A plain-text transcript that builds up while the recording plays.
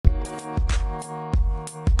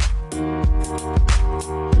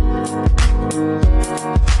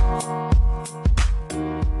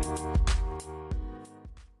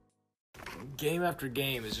after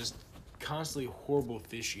game is just constantly horrible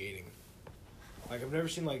officiating. Like, I've never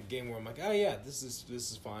seen, like, a game where I'm like, oh, yeah, this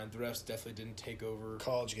is fine. The refs definitely didn't take over.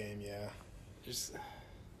 College game, yeah. Just...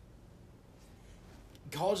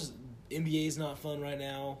 NBA's not fun right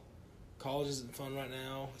now. College isn't fun right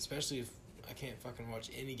now, especially if I can't fucking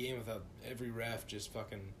watch any game without every ref just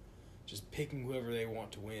picking whoever they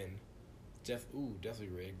want to win. Definitely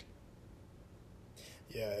rigged.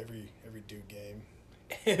 Yeah, every Duke game.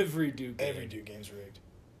 Every Duke game's rigged.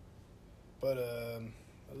 But other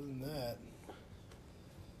than that,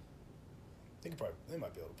 they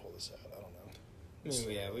might be able to pull this out. I don't know. I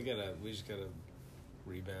mean, we just gotta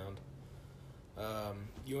rebound.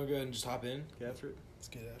 You want to go ahead and just hop in? Get after it? Let's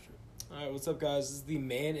get after it. All right, what's up, guys? This is the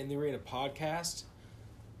Man in the Arena podcast.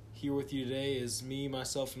 Here with you today is me,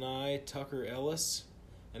 myself, and I, Tucker Ellis,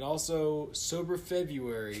 and also Sober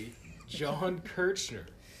February, John Kirchner.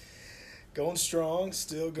 Going strong,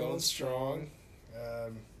 still going strong.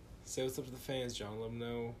 Say what's up to the fans, John. Let them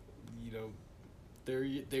know, they're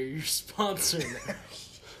your sponsor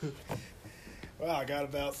now. Well, I got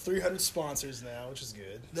about 300 sponsors now, which is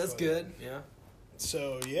good. That's good, yeah.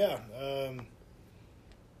 So, yeah.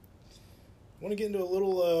 Want to get into a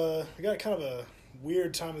little, we got kind of a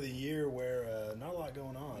weird time of the year where not a lot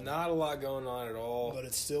going on. Not a lot going on at all. But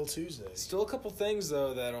it's still Tuesday. Still a couple things,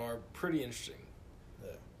 though, that are pretty interesting.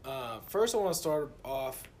 Yeah. First, I want to start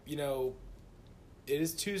off, it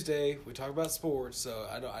is Tuesday. We talk about sports, so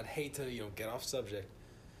I'd hate to, get off subject.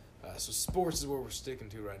 So sports is what we're sticking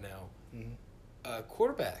to right now. Mm-hmm.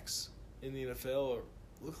 Quarterbacks in the NFL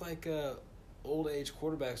look like old age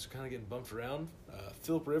quarterbacks are kind of getting bumped around.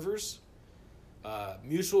 Phillip Rivers,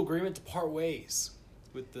 mutual agreement to part ways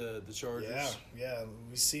with the Chargers. Yeah.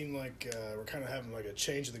 We seem like we're kind of having like a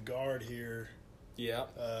change of the guard here. Yeah.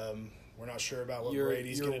 We're not sure about what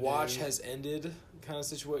Brady's going to do. Your watch has ended, kind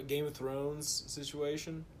of Game of Thrones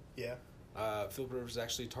situation. Yeah. Phillip Rivers is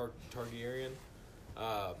actually Targaryen.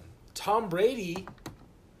 Tom Brady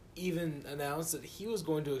even announced that he was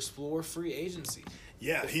going to explore free agency.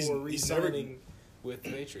 Yeah, he's re-signing with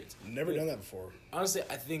the Patriots. Never done that before. Honestly,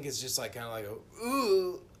 I think it's just like kind of like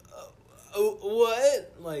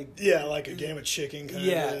what? Like, yeah, like a game of chicken kind of.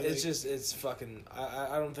 Yeah, it's fucking.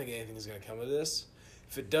 I don't think anything is gonna come of this.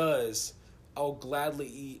 If it does, I'll gladly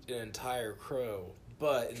eat an entire crow.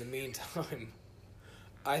 But in the meantime,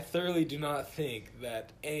 I thoroughly do not think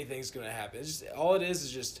that anything's gonna happen. It's just all it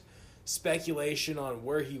is just speculation on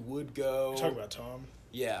where he would go. You're talking about Tom?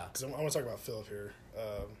 Yeah. Because I want to talk about Phillip here.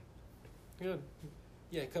 Good.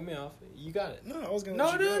 Yeah, cut me off. You got it. No, I was going to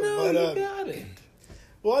let you go. No, you got it.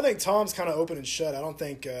 Well, I think Tom's kind of open and shut. I don't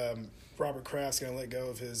think Robert Kraft's going to let go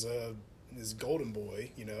of his golden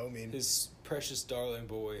boy, his precious darling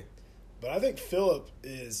boy. But I think Phillip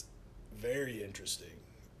is very interesting.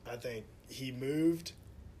 I think he moved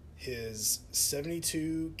his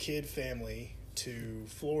 72-kid family to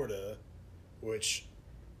Florida, which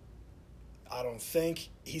I don't think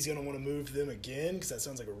he's going to want to move them again because that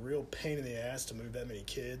sounds like a real pain in the ass to move that many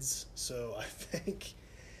kids. So I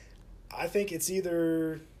think it's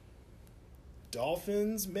either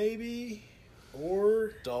Dolphins maybe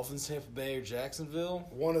or Dolphins, Tampa Bay, or Jacksonville.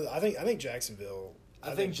 I think Jacksonville.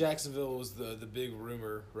 I think Jacksonville was the big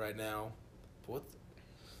rumor right now. What's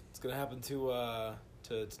going to happen to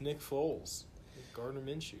Nick Foles, Gardner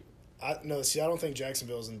Minshew? I don't think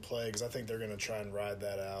Jacksonville's in play because I think they're going to try and ride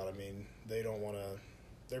that out. I mean, they don't want to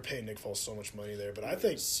 – they're paying Nick Foles so much money there. But I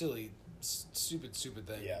think – silly, stupid thing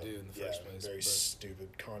to do in the first place. Very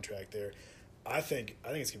stupid contract there. I think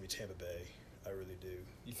it's going to be Tampa Bay. I really do.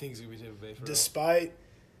 You think it's going to be Tampa Bay for Despite,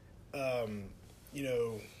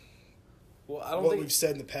 what we've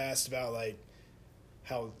said in the past about, like,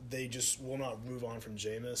 how they just will not move on from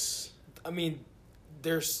Jameis. I mean,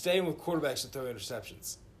 they're staying with quarterbacks that throw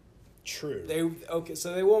interceptions. True.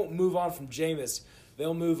 So they won't move on from Jameis.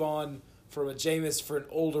 They'll move on from a Jameis for an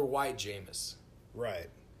older white Jameis. Right.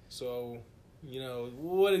 So,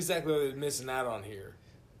 what exactly are they missing out on here?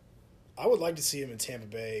 I would like to see him in Tampa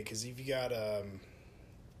Bay because if you got,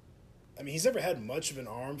 he's never had much of an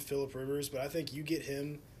arm, Phillip Rivers, but I think you get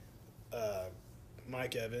him,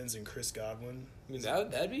 Mike Evans and Chris Godwin. I mean,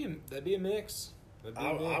 that'd be a mix.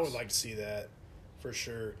 I would like to see that for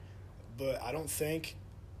sure, but I don't think.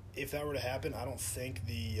 If that were to happen, I don't think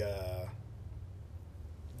the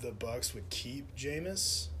Bucs would keep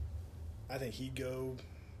Jameis. I think he'd go.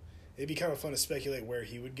 It'd be kind of fun to speculate where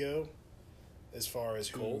he would go, as far as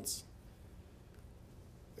Colts.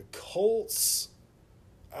 The Colts,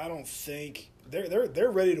 I don't think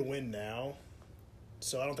they're ready to win now,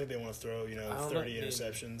 so I don't think they want to throw 30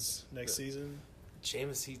 interceptions next season.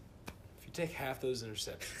 Jameis, if you take half those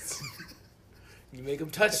interceptions. You make them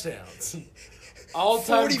touchdowns.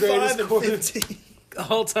 All-time 45 greatest and quarterback. 15.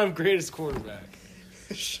 All-time greatest quarterback.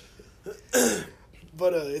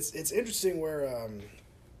 But it's interesting where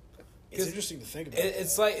it's interesting to think about.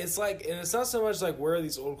 It's like, and it's not so much like where are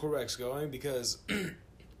these old quarterbacks going, because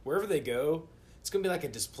wherever they go, it's gonna be like a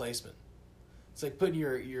displacement. It's like putting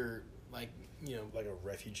your like, you know, like a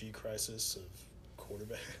refugee crisis of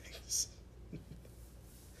quarterbacks.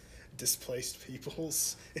 Displaced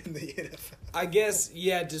peoples in the NFL. I guess,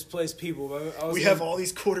 yeah, displaced people. But We have all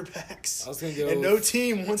these quarterbacks. I was gonna go and no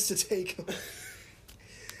team wants to take them.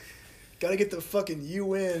 Gotta get the fucking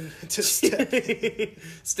UN to step in.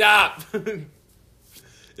 Stop. This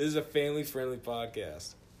is a family-friendly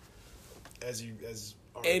podcast. As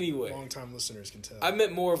our Anyway, long-time listeners can tell. I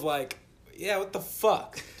meant more of like, yeah, what the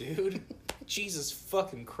fuck, dude? Jesus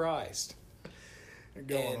fucking Christ.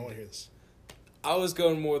 Go on, I want to hear this. I was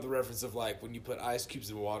going more with the reference of like when you put ice cubes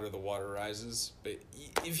in water, the water rises. But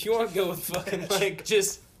if you want to go with fucking like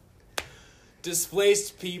just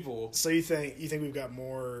displaced people, So you think we've got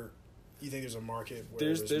more? You think there's a market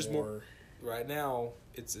where there's more right now.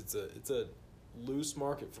 It's a loose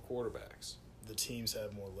market for quarterbacks. The teams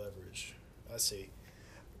have more leverage. I see.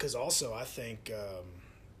 Because also I think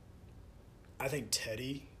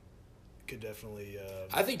Teddy could definitely.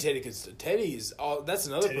 I think Teddy's. That's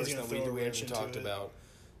another Teddy's person gonna that throw a we wrench haven't into talked it. about.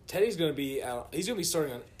 Teddy's going to be out. He's going to be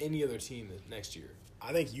starting on any other team next year.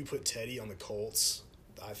 I think you put Teddy on the Colts.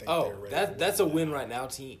 I think they're ready. That's a win now. right now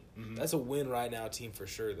team. Mhm. That's a win right now team for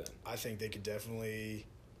sure. Then I think they could definitely.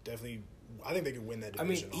 I think they could win that I mean,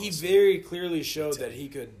 division. he honestly. very clearly showed that Teddy. he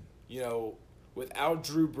could, you know, without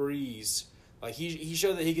Drew Brees, like he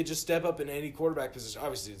showed that he could just step up in any quarterback position.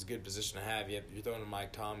 Obviously, it's a good position to have. You're throwing to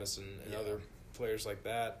Mike Thomas and Yeah. other players like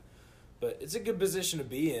that, but it's a good position to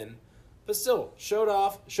be in. But still, showed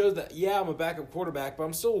that I'm a backup quarterback, but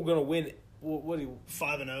I'm still going to win. What do you?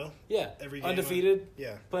 5-0. Yeah, Every game undefeated,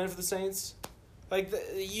 Yeah. playing for the Saints. Like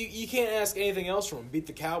you can't ask anything else from him. Beat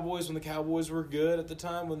the Cowboys when the Cowboys were good at the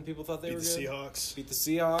time when people thought they Beat were the good. Seahawks. Beat the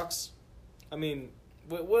Seahawks. I mean,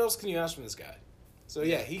 what else can you ask from this guy? So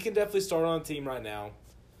yeah, he can definitely start on a team right now.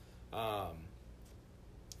 But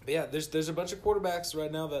yeah, there's a bunch of quarterbacks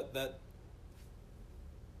right now that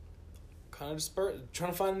kind of disperse,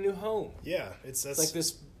 trying to find a new home. Yeah, that's It's like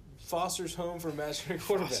this Foster's home for imaginary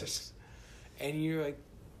quarterbacks, Foster's. and you're like,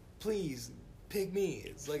 please pick me.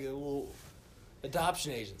 It's like a little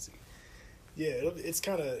adoption agency. Yeah, it's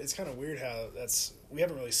kind of weird how we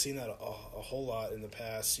haven't really seen that a whole lot in the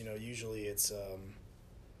past. You know, usually it's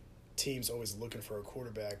teams always looking for a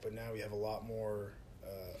quarterback, but now we have a lot more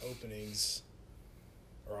openings,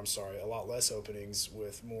 or I'm sorry, a lot less openings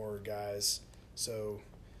with more guys. So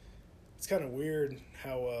it's kind of weird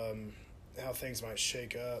how things might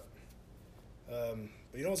shake up. But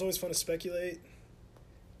you know, it's always fun to speculate.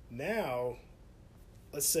 Now,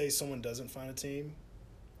 let's say someone doesn't find a team,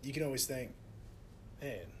 you can always think,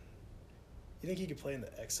 man, you think he could play in the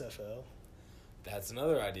XFL? That's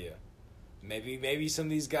another idea. Maybe some of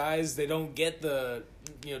these guys, they don't get the,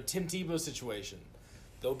 you know, Tim Tebow situation.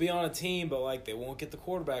 They'll be on a team, but like they won't get the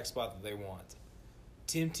quarterback spot that they want.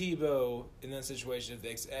 Tim Tebow in that situation,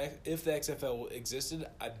 if the XFL existed,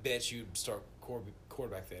 I bet you'd start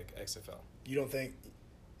quarterback the XFL. You don't think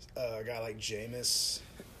a guy like Jameis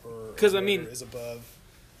or 'Cause, I whoever mean- is above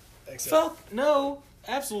XFL? Fuck no,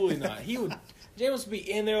 absolutely not. He would. Jameis would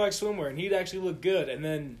be in there like swimwear, and he'd actually look good. And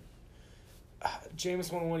then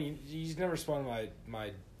Jameis 101. He's never responded to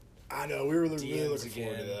my. I know, we were really DMs looking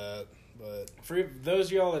forward to again. that, but For those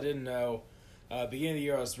of y'all that didn't know, beginning of the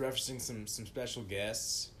year I was referencing some special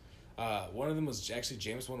guests. One of them was actually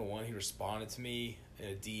Jameis 101. He responded to me in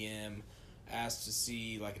a DM, asked to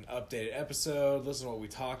see like an updated episode, listen to what we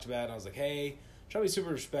talked about, and I was like, hey, try to be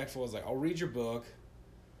super respectful. I was like, I'll read your book.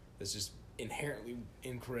 That's just inherently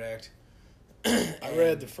incorrect. I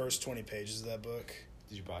read the first 20 pages of that book.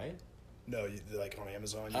 Did you buy it? No, like on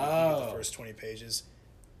Amazon, you Oh. get the first 20 pages.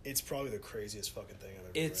 It's probably the craziest fucking thing I've ever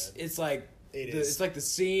read. It's like It's it's like the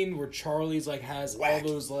scene where Charlie's like has Whack. all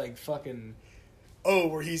those like fucking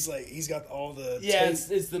where he's got all the yeah. tape.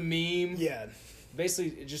 It's the meme. Yeah,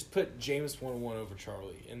 Basically, just put Jameis 101 over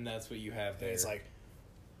Charlie, and that's what you have and there. it's like,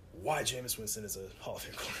 why Jameis Winston is a Hall of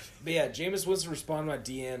Fame quarterback. But yeah, Jameis Winston responded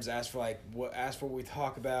to my DMs, asked for what we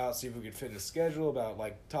talk about, see if we could fit in the schedule about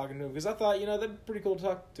like talking to him, because I thought, you know, that'd be pretty cool to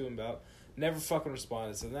talk to him about. Never fucking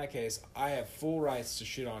responded. So in that case, I have full rights to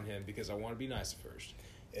shit on him because I want to be nice at first.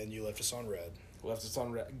 And you left us on red. Left us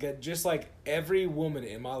on red. Just like every woman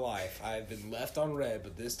in my life, I have been left on red,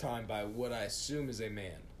 but this time by what I assume is a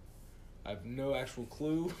man. I have no actual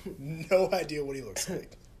clue. No idea what he looks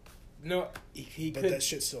like. No, he But could. that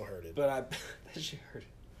shit still hurted. But I that shit hurt.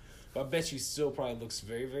 But I bet you still probably looks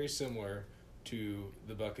very, very similar to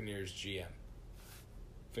the Buccaneers GM.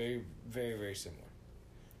 Very, very, very similar.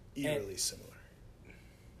 Eerily similar.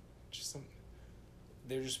 Just some.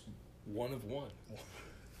 They're just one of one.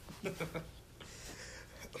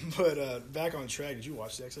 But back on track, did you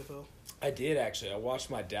watch the XFL? I did actually. I watched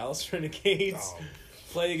my Dallas Renegades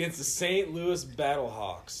play against the St. Louis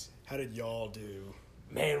Battlehawks. How did y'all do?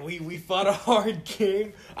 Man, we fought a hard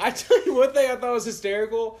game. I tell you one thing I thought was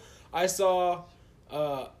hysterical. I saw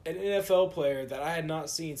an NFL player that I had not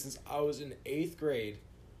seen since I was in 8th grade.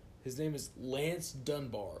 His name is Lance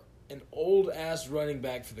Dunbar, an old-ass running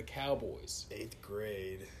back for the Cowboys. 8th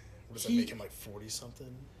grade. What does that make him, like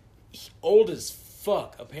 40-something? Old as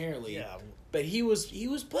fuck, apparently. Yeah. But he was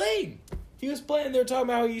playing. He was playing. They were talking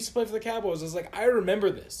about how he used to play for the Cowboys. I was like, I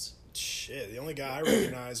remember this. Shit, the only guy I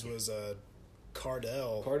recognized was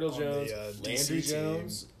Cardell Jones, the, Landry DC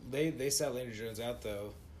Jones. team. They sat Landry Jones out,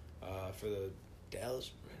 though, for the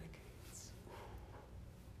Dallas Renegades.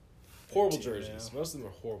 Horrible jerseys. Now. Most of them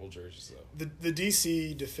are horrible jerseys, though. The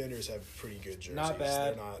DC defenders have pretty good jerseys. Not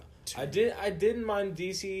bad. They're not too... I didn't mind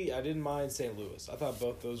DC. I didn't mind St. Louis. I thought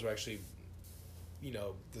both those were actually,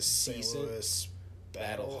 the St. decent. Louis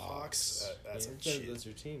Battlehawks. That's that's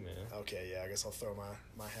your team, man. Okay, yeah, I guess I'll throw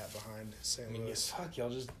my hat behind St. Louis. Fuck,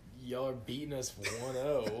 y'all are beating us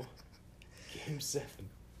 1-0. Game 7.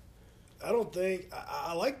 I don't think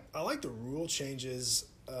I like the rule changes.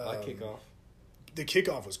 I like kickoff. The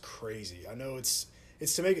kickoff was crazy. I know it's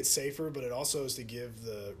to make it safer, but it also is to give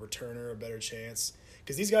the returner a better chance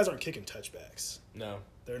because these guys aren't kicking touchbacks. No,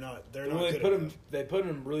 they're not. They put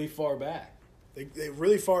them really far back. They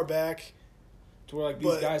really far back. To where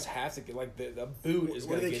these guys have to get a boot is going to get you.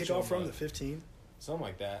 Where do they kick off from? The 15? Something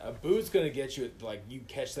like that. A boot's going to get you at you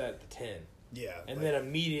catch that at the 10. Yeah. And then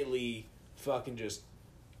immediately fucking just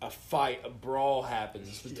a fight, a brawl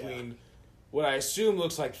happens between what I assume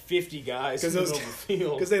looks like 50 guys in the middle of the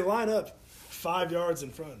field. Because they line up 5 yards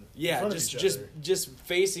in front. Yeah, of each other. just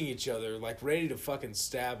facing each other, ready to fucking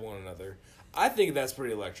stab one another. I think that's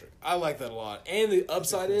pretty electric. I like that a lot. And the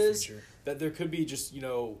upside is that there could be just,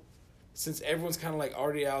 since everyone's kind of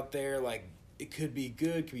already out there, it could be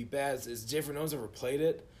good, could be bad. It's different. No one's ever played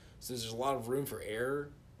it, so there's a lot of room for error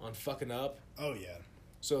on fucking up. Oh yeah.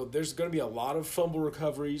 So there's going to be a lot of fumble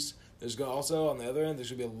recoveries. There's going to also on the other end,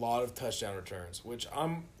 there's going to be a lot of touchdown returns, which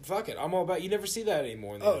I'm all about. You never see that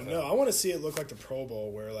anymore in the NFL. No, I want to see it look like the Pro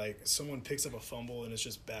Bowl where someone picks up a fumble and it's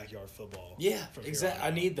just backyard football. Yeah, exactly.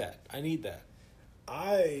 I need that.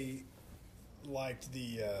 I liked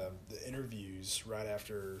the interviews right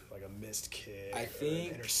after a missed kick. I think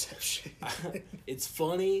an interception. It's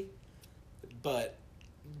funny, but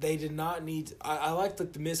they did not need to, I liked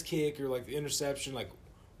the missed kick or the interception.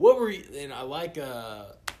 What were you? And I like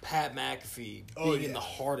Pat McAfee being in the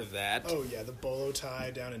heart of that. Oh yeah, the bolo tie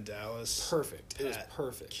down in Dallas. Perfect. It was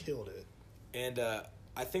perfect. Killed it. And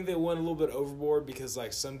I think they went a little bit overboard because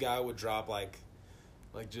some guy would drop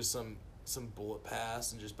just some bullet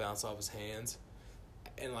pass and just bounce off his hands,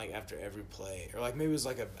 and after every play, or maybe it was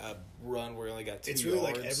a run where he only got 2 yards. It's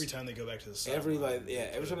really every time they go back to the sideline.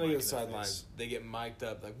 Every time they go to the sidelines, they get mic'd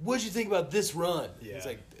up. What'd you think about this run? Yeah.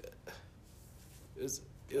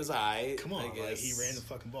 It was alright. Come on, I guess. he ran the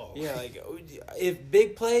fucking ball. Yeah, if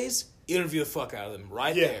big plays, interview the fuck out of them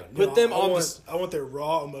there. No, Put them on I want their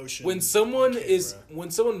raw emotion. when someone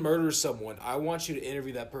murders someone, I want you to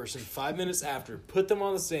interview that person 5 minutes after. Put them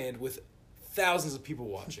on the stand with thousands of people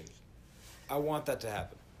watching. I want that to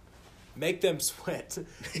happen. Make them sweat.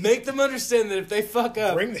 Make them understand that if they fuck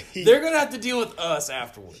up, Bring the heat. They're going to have to deal with us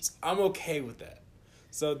afterwards. I'm okay with that.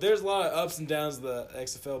 So there's a lot of ups and downs of the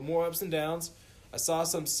XFL. More ups and downs. I saw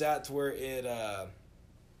some stat to where it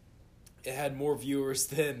had more viewers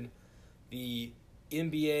than the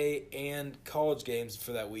NBA and college games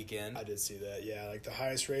for that weekend. I did see that. Yeah, the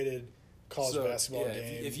highest rated college basketball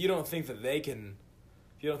game. If you don't think that they can...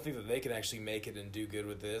 If you don't think that they can actually make it and do good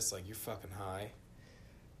with this, you're fucking high.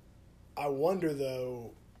 I wonder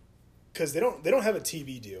though, because they don't have a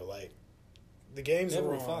TV deal. The games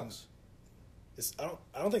are on Fox.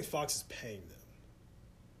 I don't think Fox is paying them.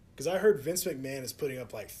 Because I heard Vince McMahon is putting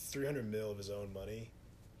up $300 million of his own money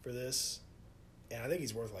for this, and I think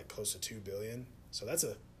he's worth close to $2 billion. So that's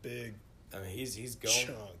a big. I mean, he's going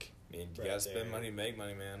chunk. You gotta spend money to make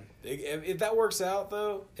money, man. If that works out,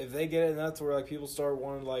 though, if they get it and that's where people start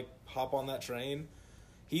wanting to hop on that train,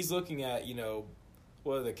 he's looking at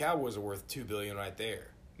the Cowboys are worth $2 billion right there.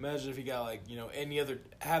 Imagine if he got any other,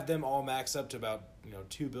 have them all max up to about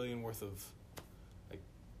 $2 billion worth of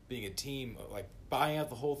being a team, buying out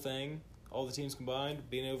the whole thing. all the teams combined,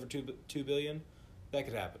 being over $2 billion, that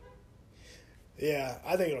could happen. Yeah,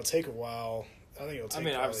 I think it'll take a while. I think it'll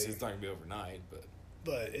take. Obviously, it's not gonna be overnight,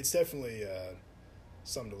 but it's definitely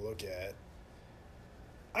something to look at.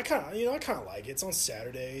 I kind of like it. It's on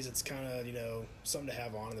Saturdays. It's kind of something to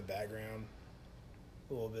have on in the background.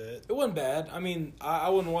 A little bit. It wasn't bad. I mean, I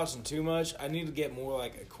wasn't watching too much. I need to get more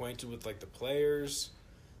like acquainted with like the players,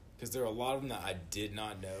 because there are a lot of them that I did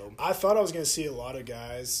not know. I thought I was going to see a lot of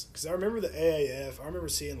guys, because I remember the AAF. I remember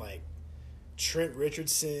seeing like Trent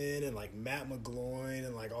Richardson and like Matt McGloin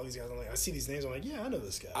and like all these guys. I'm like, I see these names. I'm like, yeah, I know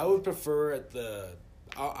this guy. I would prefer at the.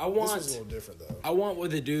 I want. This was a little different though. I want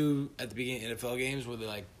what they do at the beginning of NFL games, where they're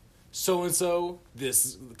like, so and so. This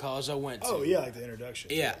is the college I went to. Oh yeah, like the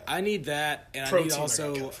introduction. Yeah, I need that, and Pro I need team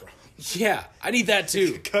also. I got cut from. Yeah, I need that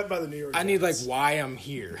too. Cut by the New York. I need like Giants. why I'm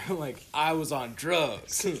here. Like I was on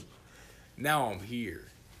drugs. Now I'm here.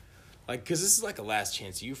 Like, because this is like a last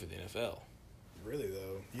chance you for the NFL. Really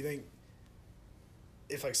though, you think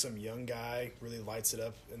if like some young guy really lights it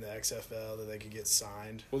up in the XFL that they could get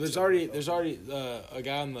signed? Well, there's already a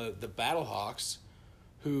guy on the Battlehawks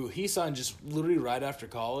who he signed just literally right after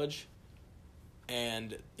college,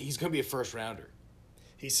 and he's gonna be a first rounder.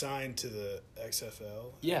 He signed to the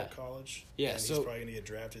XFL Yeah. college. Yeah, and so- he's probably gonna get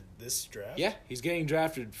drafted this draft. Yeah, he's getting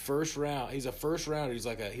drafted first round. He's a first rounder. He's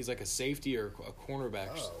like a safety or a cornerback,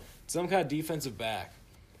 or Oh. some kind of defensive back,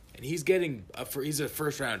 and he's getting he's a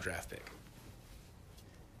first round draft pick.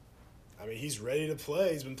 I mean, he's ready to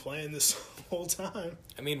play. He's been playing this whole time.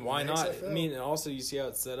 I mean, why In the not? XFL. I mean, and also you see how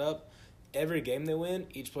it's set up. Every game they win,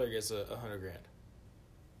 each player gets $100,000.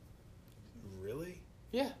 Really?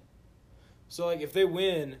 Yeah. So like, if they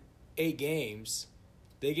win 8 games,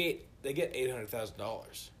 they get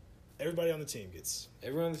 $800,000. Everybody on the team gets.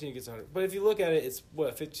 Everyone on the team gets 100. But if you look at it, it's what,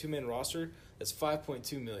 a 52-man roster. That's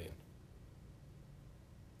 $5.2 million.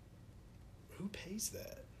 Who pays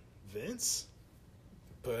that? Vince?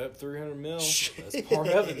 Put up $300 million. Shit. That's part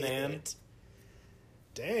of it, man.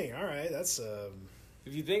 Dang. All right. That's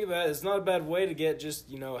If you think about it, it's not a bad way to get just,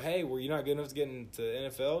 hey, were you not good enough to get into the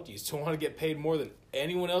NFL? Do you still want to get paid more than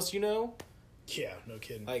anyone else you know? yeah. No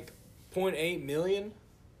kidding. Like, $0.8 million?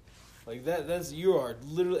 Like, that's, you are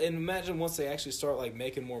literally, and imagine once they actually start, like,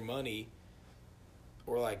 making more money,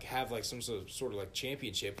 or, like, have, like, some sort of, like,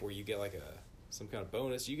 championship where you get, like, some kind of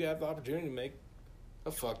bonus, you have the opportunity to make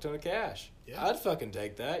a fuck ton of cash. Yeah. I'd fucking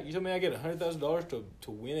take that. You tell me I get $100,000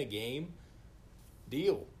 to win a game?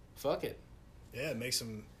 Deal. Fuck it. Yeah, it makes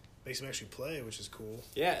him actually play, which is cool.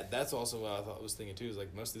 Yeah, that's also what I was thinking, too, is,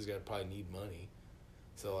 like, most of these guys probably need money.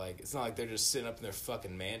 So, like, it's not like they're just sitting up in their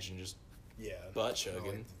fucking mansion just Yeah. butt chugging.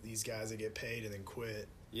 Like these guys that get paid and then quit.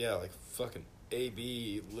 Yeah, like fucking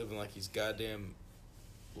AB living like he's goddamn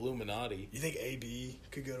Illuminati. You think AB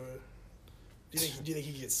could go to? Do you think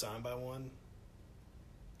he could get signed by one?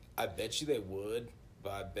 I bet you they would,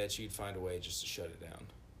 but I bet you'd find a way just to shut it down.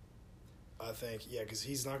 I think because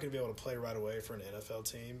he's not going to be able to play right away for an NFL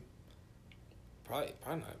team. Probably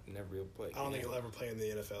not. Never be able to play. I don't think he'll ever play in the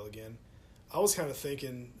NFL again. I was kind of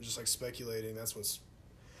thinking, just like speculating. That's what's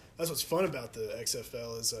fun about the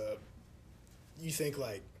XFL is you think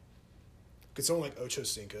like could someone like Ocho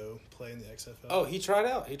Cinco play in the XFL? Oh, he tried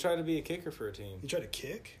out. He tried to be a kicker for a team. He tried to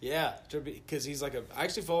kick. Yeah, because he's like I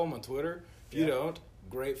actually follow him on Twitter. If you Yeah. don't,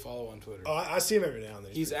 great follow on Twitter. Oh, I see him every now and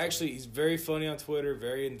then. He's very funny on Twitter,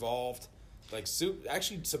 very involved. Like,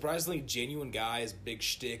 actually, surprisingly genuine guy. His big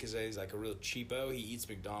shtick is that he's like a real cheapo. He eats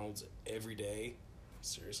McDonald's every day.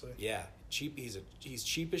 Seriously. Yeah, cheap. He's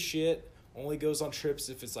cheap as shit. Only goes on trips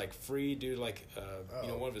if it's like free due to like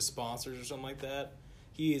one of his sponsors or something like that.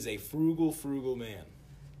 He is a frugal man.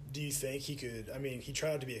 Do you think he could? I mean, he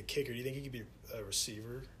tried to be a kicker. Do you think he could be a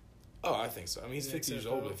receiver? Oh, I think so. I mean, he's In 50 years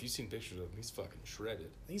XFL? old, but if you've seen pictures of him, he's fucking shredded.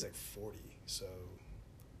 I think he's like 40. So,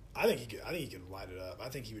 I think he could light it up. I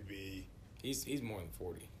think he would be. He's more than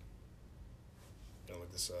 40. Gonna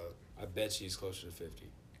look this up. I bet she's closer to 50.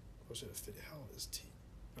 Closer to 50. How old is T?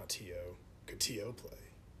 Not T.O. Could T.O. play?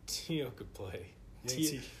 T.O. could play. You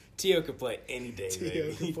think T.O. could play any day, T.O.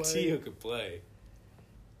 baby. could play? T.O. could play.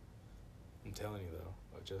 I'm telling you,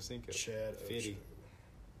 though. Ocho Cinco. Chad Fitty. Ocho.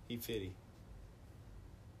 He fitty.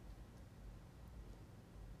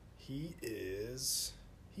 He is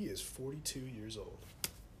 42 years old.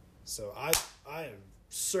 So I am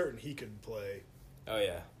certain he could play. Oh,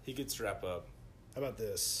 yeah. He could strap up. How about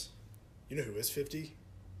this? You know who is 50?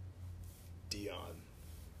 Dion.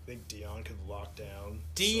 I think Dion could lock down.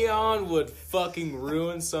 Dion would fucking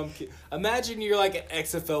ruin some kid. Imagine you're like an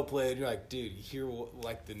XFL player and you're like, dude, you hear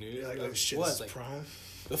like the news? Yeah, like, oh shit, what? this is Like, prime.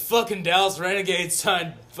 the fucking Dallas Renegades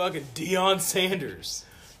signed fucking Deion Sanders.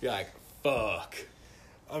 You're like, fuck.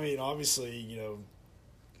 I mean, obviously,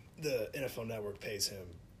 the NFL Network pays him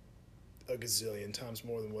a gazillion times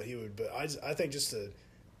more than what he would. But I think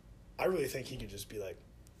I really think he could just be like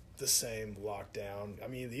the same lockdown. I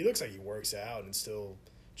mean, he looks like he works out and still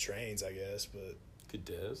trains, I guess. But Could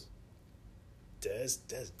Dez? Dez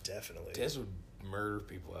definitely. Dez would murder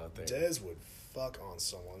people out there. Dez would fuck on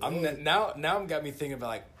someone. Now I'm got me thinking about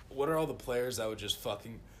like, what are all the players that would just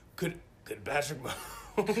fucking could Patrick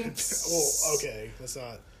Mahomes? Well, okay, that's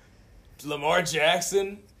not. Lamar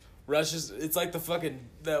Jackson rushes. It's like the fucking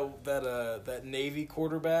that Navy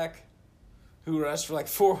quarterback who rushed for like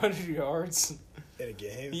 400 yards In a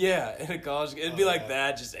game? Yeah, in a college. It'd be like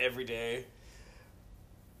that just every day.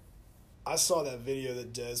 I saw that video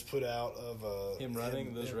that Dez put out of him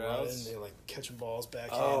running those routes. Running, like catching balls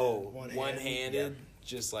backhanded, one-handed,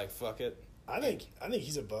 just like fuck it. I think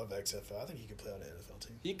he's above XFL. I think he could play on an NFL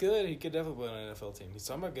team. He could definitely play on an NFL team. He's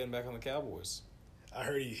talking about getting back on the Cowboys. I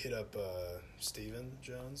heard he hit up Steven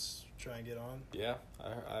Jones, try and get on. Yeah,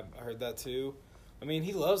 I heard that too. I mean,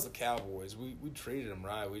 he loves the Cowboys. We treated him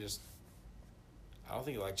right. I don't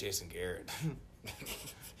think he liked Jason Garrett.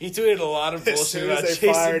 He tweeted a lot of bullshit about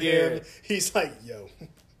Jason Garrett. He's like, yo.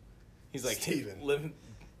 He's like, Steven.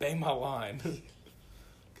 Bang my line.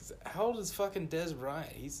 Because how old is fucking Dez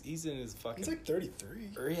Bryant? He's in his fucking... He's like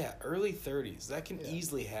 33. Early 30s. That can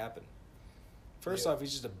easily happen. First off,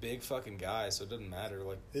 he's just a big fucking guy, so it doesn't matter.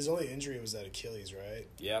 Like, his only injury was that Achilles, right?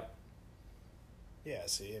 Yep. Yeah,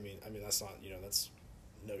 see, I mean that's not, that's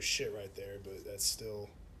no shit right there, but that's still,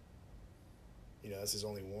 that's his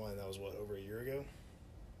only one. That was, over a year ago?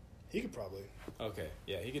 He could probably. Okay,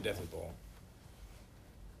 yeah, he could definitely ball.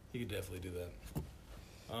 He could definitely do that.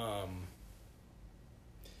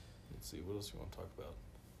 Let's see, what else you want to talk about?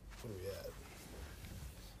 What are we at?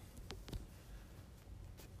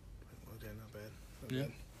 Okay, not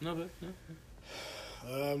bad. Not bad.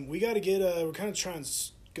 No. We got to get. We're kind of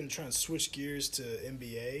going to try and switch gears to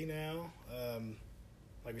NBA now.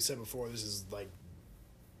 Like we said before, this is like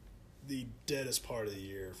the deadest part of the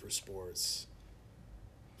year for sports.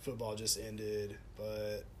 Football just ended,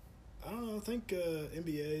 but I don't know. I think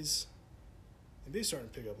NBA's starting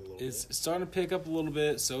to pick up a little bit. It's starting to pick up a little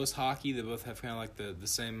bit. So is hockey. They both have kind of like the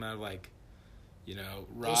same amount of like,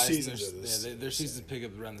 rise. Their seasons pick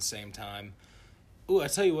up around the same time. Ooh, I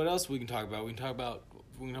tell you what else we can talk about. We can talk about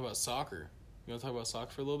soccer. You want to talk about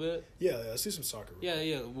soccer for a little bit? Yeah, let's do some soccer.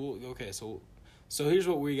 Yeah. Well, okay, so here's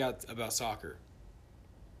what we got about soccer.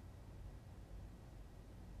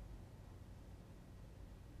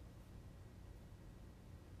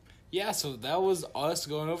 Yeah, so that was us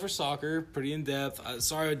going over soccer, pretty in depth.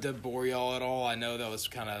 Sorry I didn't bore y'all at all. I know that was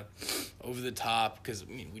kind of over the top because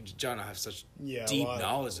John and I have such deep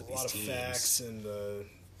knowledge of these teams. A lot of facts and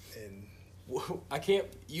I can't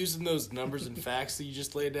using those numbers and facts that you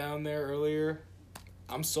just laid down there earlier.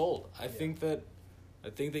 I'm sold. I think that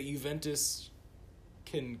Juventus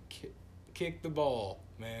can kick the ball,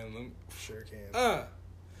 man. Sure can.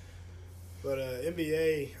 But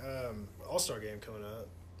NBA All-Star game coming up.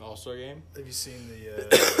 All-Star game? Have you seen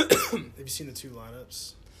the two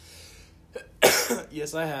lineups?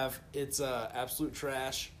 Yes, I have. It's absolute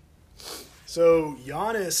trash. So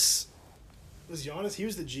Giannis. Was Giannis? He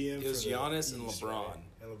was the GM. It was Giannis and LeBron. Right?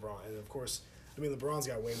 And LeBron, and of course, LeBron's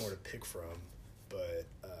got way more to pick from. But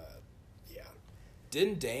yeah.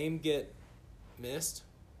 Didn't Dame get missed?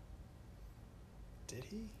 Did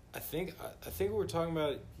he? I think we were talking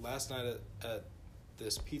about it last night at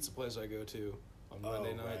this pizza place I go to on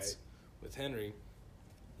Monday nights with Henry,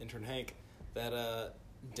 intern Hank, that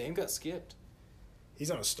Dame got skipped. He's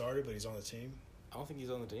not a starter, but he's on the team. I don't think he's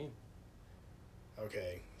on the team.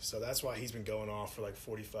 Okay, so that's why he's been going off for like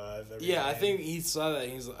 45 every Yeah, game. I think he saw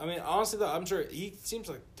that. Honestly, though, I'm sure he seems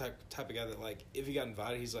like the type of guy that, like, if he got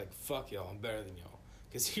invited, he's like, fuck y'all, I'm better than y'all.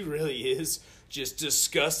 Because he really is just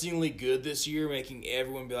disgustingly good this year, making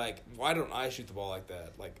everyone be like, why don't I shoot the ball like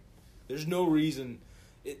that? Like, there's no reason.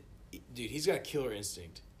 Dude, he's got a killer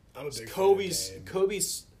instinct. I'm a big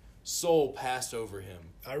Kobe's soul passed over him.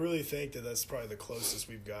 I really think that's probably the closest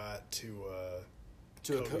we've got to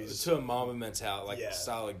a Mamba mentality,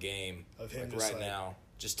 style of game of him like now,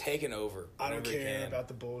 just taking over. I don't care about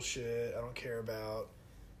the bullshit. I don't care about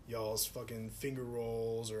y'all's fucking finger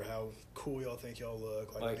rolls or how cool y'all think y'all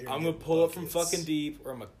look. Like I'm gonna pull up from fucking deep,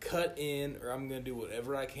 or I'm gonna cut in, or I'm gonna do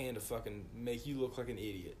whatever I can to fucking make you look like an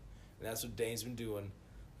idiot. And that's what Dame's been doing.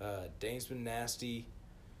 Dame's been nasty.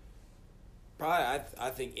 Probably, I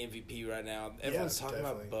think MVP right now. Everyone's talking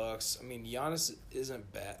about Bucks. I mean, Giannis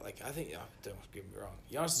isn't bad. Like, I think, don't get me wrong,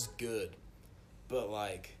 Giannis is good, but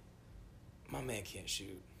like, my man can't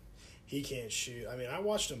shoot. He can't shoot. I mean, I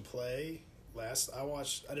watched him play I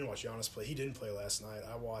didn't watch Giannis play. He didn't play last night.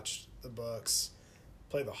 I watched the Bucks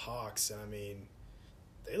play the Hawks, and I mean,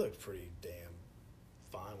 they looked pretty damn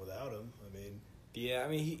fine without him. I mean, Yeah, I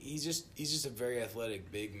mean he's just a very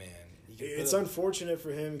athletic big man. it's unfortunate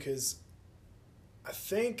for him because I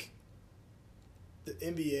think the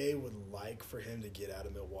NBA would like for him to get out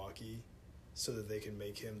of Milwaukee so that they can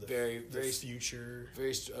make him the very future.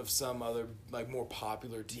 very of some other like more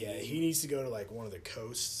popular team. Yeah, he needs to go to like one of the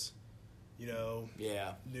coasts,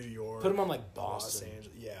 Yeah. New York. Put him on like Boston. Los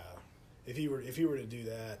Angeles. Yeah, if he were to do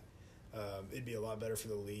that, it'd be a lot better for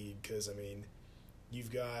the league because I mean, you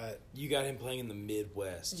got him playing in the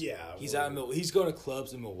Midwest. Yeah, he's he's going to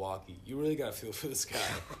clubs in Milwaukee. You really got to feel for this guy.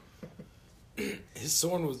 His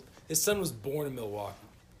son was born in Milwaukee.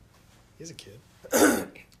 He's a kid.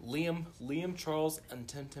 Liam Charles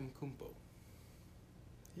Antetokounmpo.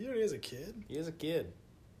 He already has a kid. He is a kid.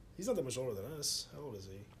 He's not that much older than us. How old is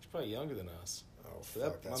he? He's probably younger than us. Oh,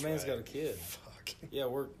 fuck, my man's got a kid. Fuck. Yeah,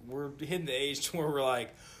 we're hitting the age to where we're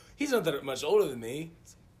like, he's not that much older than me.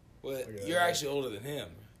 Well, you're actually older than him.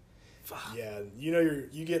 Fuck. Yeah,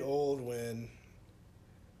 you get old when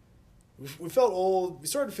we felt old. We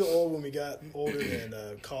started to feel old when we got older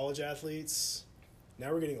than college athletes.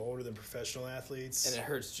 Now we're getting older than professional athletes, And it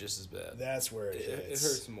hurts just as bad. That's where it hits. It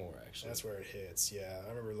hurts more, actually. That's where it hits. Yeah,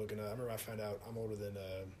 I remember I found out I'm older than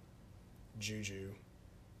Juju,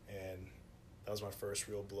 and that was my first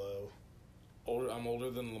real blow. I'm older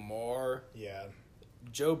than Lamar. Yeah,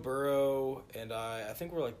 Joe Burrow and I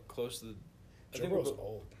think we're like close to the. Joe Burrow's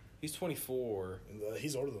old. He's 24.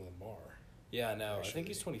 He's older than Lamar. Yeah, no, I think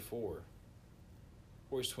he's 24.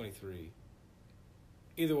 Or he's 23.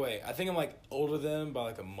 Either way, I think I'm like older than him by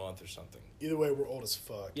like a month or something. Either way, we're old as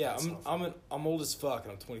fuck. Yeah, I'm old as fuck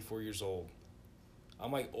and I'm 24 years old.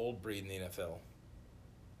 I'm like old breed in the NFL.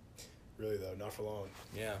 Really though, not for long.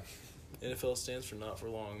 Yeah. NFL stands for not for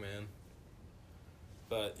long, man.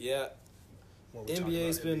 But yeah,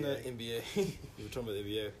 NBA's been NBA. We were talking about the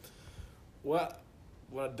NBA. What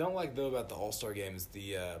I don't like though about the All-Star game is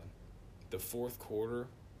the fourth quarter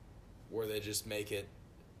where they just make it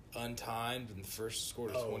untimed and the first score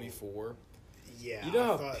to 24. Yeah. You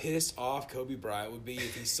know how pissed off Kobe Bryant would be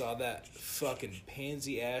if he saw that fucking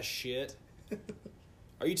pansy ass shit?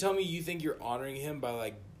 Are you telling me you think you're honoring him by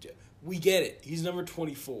like, we get it, he's number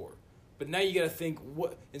 24. But now you got to think,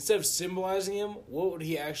 what instead of symbolizing him, what would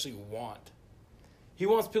he actually want? He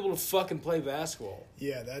wants people to fucking play basketball.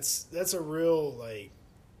 Yeah, that's a real like,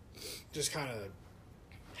 just kind of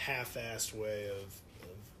half-assed way of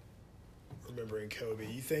remembering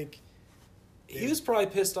Kobe. You think he was probably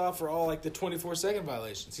pissed off for all like the 24-second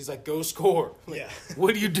violations. He's like, "Go score!" Like, yeah.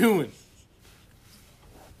 What are you doing?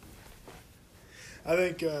 I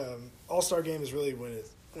think All-Star Game is really when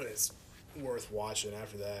it's worth watching.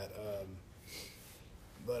 After that,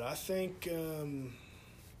 but I think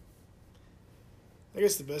I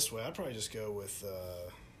guess the best way I'd probably just go with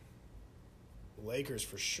Lakers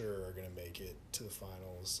for sure are going to make it to the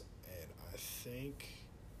finals, and I think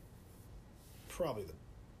probably the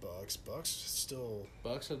Bucks. Bucks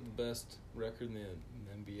have the best record in the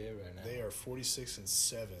NBA right now. They are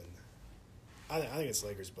 46-7. I think it's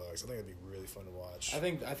Lakers Bucks. I think it'd be really fun to watch. I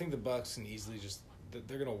think the Bucks can easily just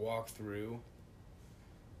they're gonna walk through.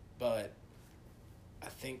 But I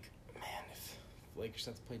think, man, if Lakers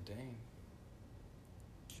have to play Dame.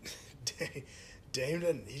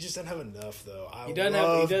 Dame he just doesn't have enough though. He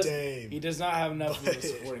does not have enough of a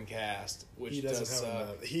supporting cast, which he doesn't does have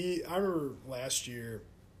suck. enough. I remember last year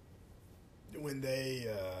when they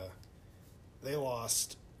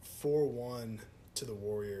lost 4-1 to the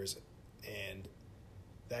Warriors, and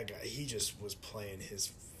that guy, he just was playing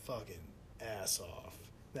his fucking ass off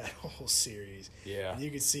that whole series. Yeah. And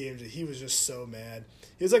you could see him, he was just so mad.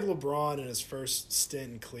 He was like LeBron in his first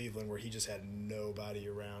stint in Cleveland where he just had nobody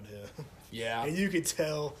around him. Yeah. And you could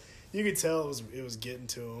tell it was getting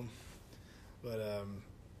to him. But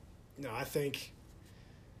no, I think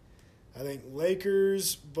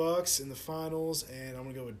Lakers, Bucks in the finals, and I'm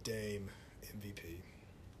gonna go with Dame MVP.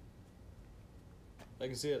 I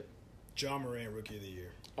can see it. Ja Morant Rookie of the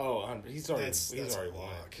Year. Oh, he's already That's won a it,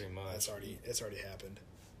 lock. pretty much. It's already happened.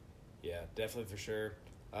 Yeah, definitely for sure.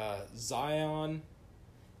 Zion.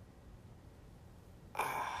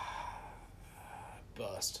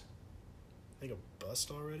 Bust. I think a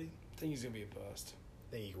bust already. I think he's gonna be a bust.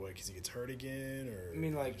 Think because he gets hurt again, or I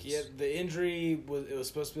mean, like, yeah, the injury was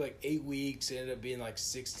supposed to be like 8 weeks. It ended up being like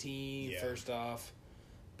 16. Yeah. First off,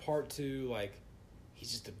 part 2, like,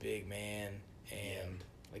 he's just a big man, and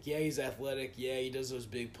like, yeah, he's athletic. Yeah, he does those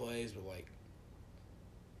big plays, but like,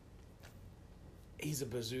 he's a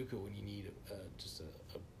bazooka when you need just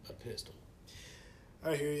a pistol.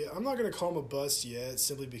 I hear you. I'm not going to call him a bust yet,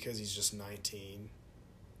 simply because he's just 19.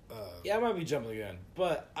 Yeah, I might be jumping the gun,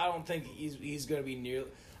 but I don't think he's going to be near.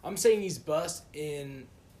 I'm saying he's bust in,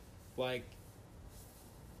 like,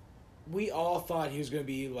 we all thought he was going to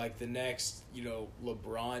be like the next,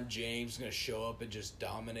 LeBron James, going to show up and just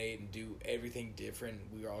dominate and do everything different.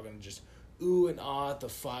 We were all going to just ooh and ah at the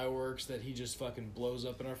fireworks that he just fucking blows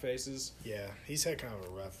up in our faces. Yeah, he's had kind of a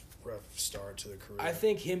rough start to the career. I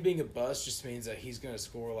think him being a bust just means that he's going to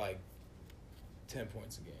score like 10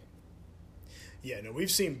 points a game. Yeah, no, we've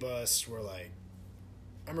seen busts where, like,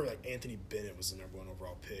 I remember, like, Anthony Bennett was the number 1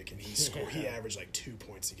 overall pick, and he averaged, like, 2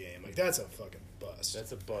 points a game. Like, that's a fucking bust.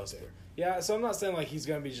 That's a bust. Right, yeah, so I'm not saying, like, he's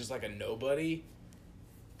going to be just, like, a nobody,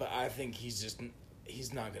 but I think he's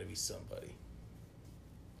not going to be somebody.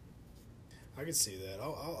 I could see that.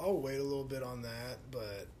 I'll wait a little bit on that,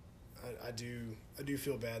 but I do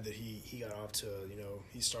feel bad that he got off to,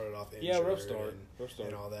 he started off injured. Yeah, rough start.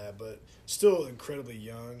 And all that, but still incredibly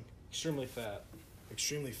young. Extremely fat,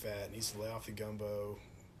 needs to lay off the gumbo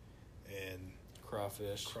and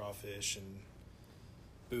crawfish and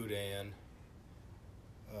boudin,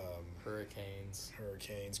 hurricanes,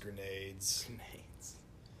 grenades,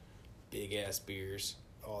 big ass beers.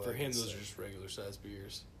 All for that him, good those stuff. are just regular size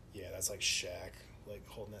beers. Yeah, that's like Shaq, like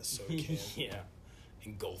holding that soda can. Yeah,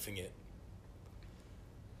 engulfing it.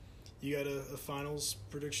 You got a finals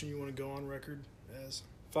prediction you want to go on record as?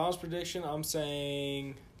 Finals prediction, I'm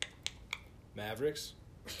saying Mavericks.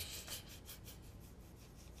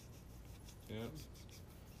 Yep.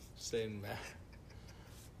 Saying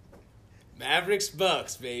Mavericks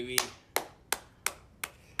Bucks, baby.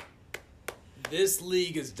 This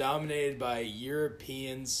league is dominated by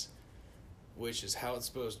Europeans, which is how it's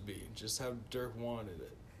supposed to be. Just how Dirk wanted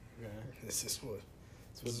it. Okay? This is what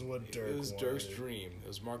Dirk wanted. It was Dirk's dream. It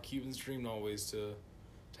was Mark Cuban's dream always to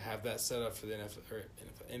have that set up for the NFL, or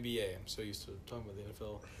NBA. I'm so used to talking about the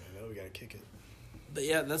NFL. I know, we got to kick it. But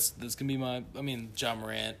yeah, that's going to be John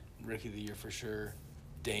Morant, Rookie of the Year for sure.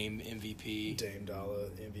 Dame MVP. Dame Dollar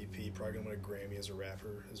MVP, probably going to win a Grammy as a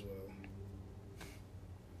rapper as well.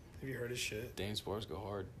 Have you heard his shit? Dame's bars go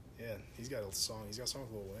hard. Yeah, he's got a song. He's got a song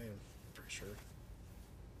with Lil Wayne, I'm pretty sure.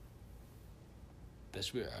 That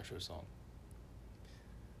should be our outro song.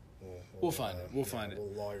 We'll find it. We'll find it.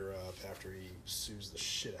 We'll lawyer up after he sues the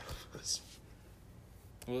shit out of us.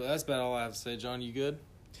 Well, that's about all I have to say. John, you good?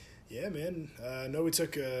 Yeah, man. We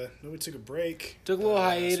took a break. Took a little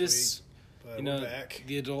hiatus. Week, but we're back.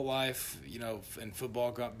 The adult life, and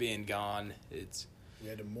football being gone. We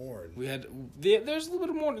had to mourn. There's a little bit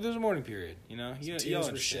of mourning. There's a mourning period.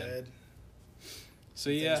 Tears were shed.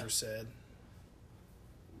 So things were said.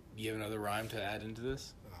 You have another rhyme to add into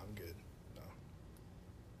this? No, I'm good. No.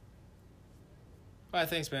 All right,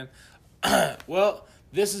 thanks, man. Well,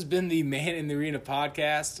 this has been the Man in the Arena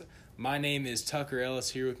podcast. My name is Tucker Ellis.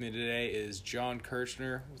 Here with me today is John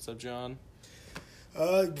Kirchner. What's up, John?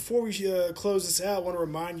 Before we close this out, I want to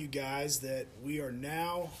remind you guys that we are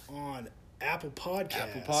now on Apple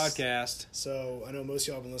Podcast. So I know most of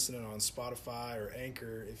y'all have been listening on Spotify or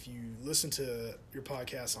Anchor. If you listen to your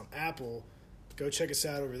podcast on Apple, go check us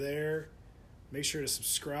out over there. Make sure to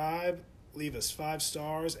subscribe, leave us 5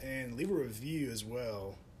 stars, and leave a review as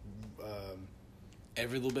well.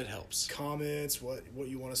 Every little bit helps. Comments, what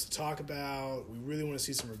you want us to talk about. We really want to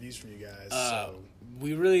see some reviews from you guys.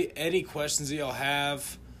 Any questions that y'all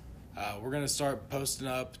have, we're going to start posting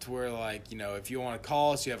up to where, if you want to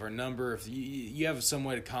call us, you have our number. If you have some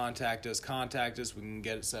way to contact us. We can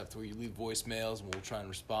get it set up to where you leave voicemails, and we'll try and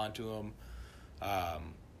respond to them. But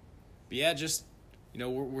yeah, just,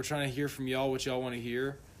 we're trying to hear from y'all what y'all want to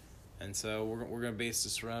hear. And so we're going to base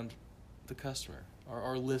this around the customer,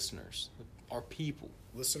 our listeners, our people.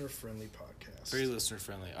 Listener-friendly podcast. Very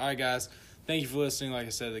listener-friendly. All right, guys. Thank you for listening. Like I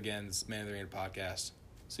said, again, this is Man in the Arena podcast.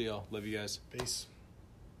 See y'all. Love you guys. Peace.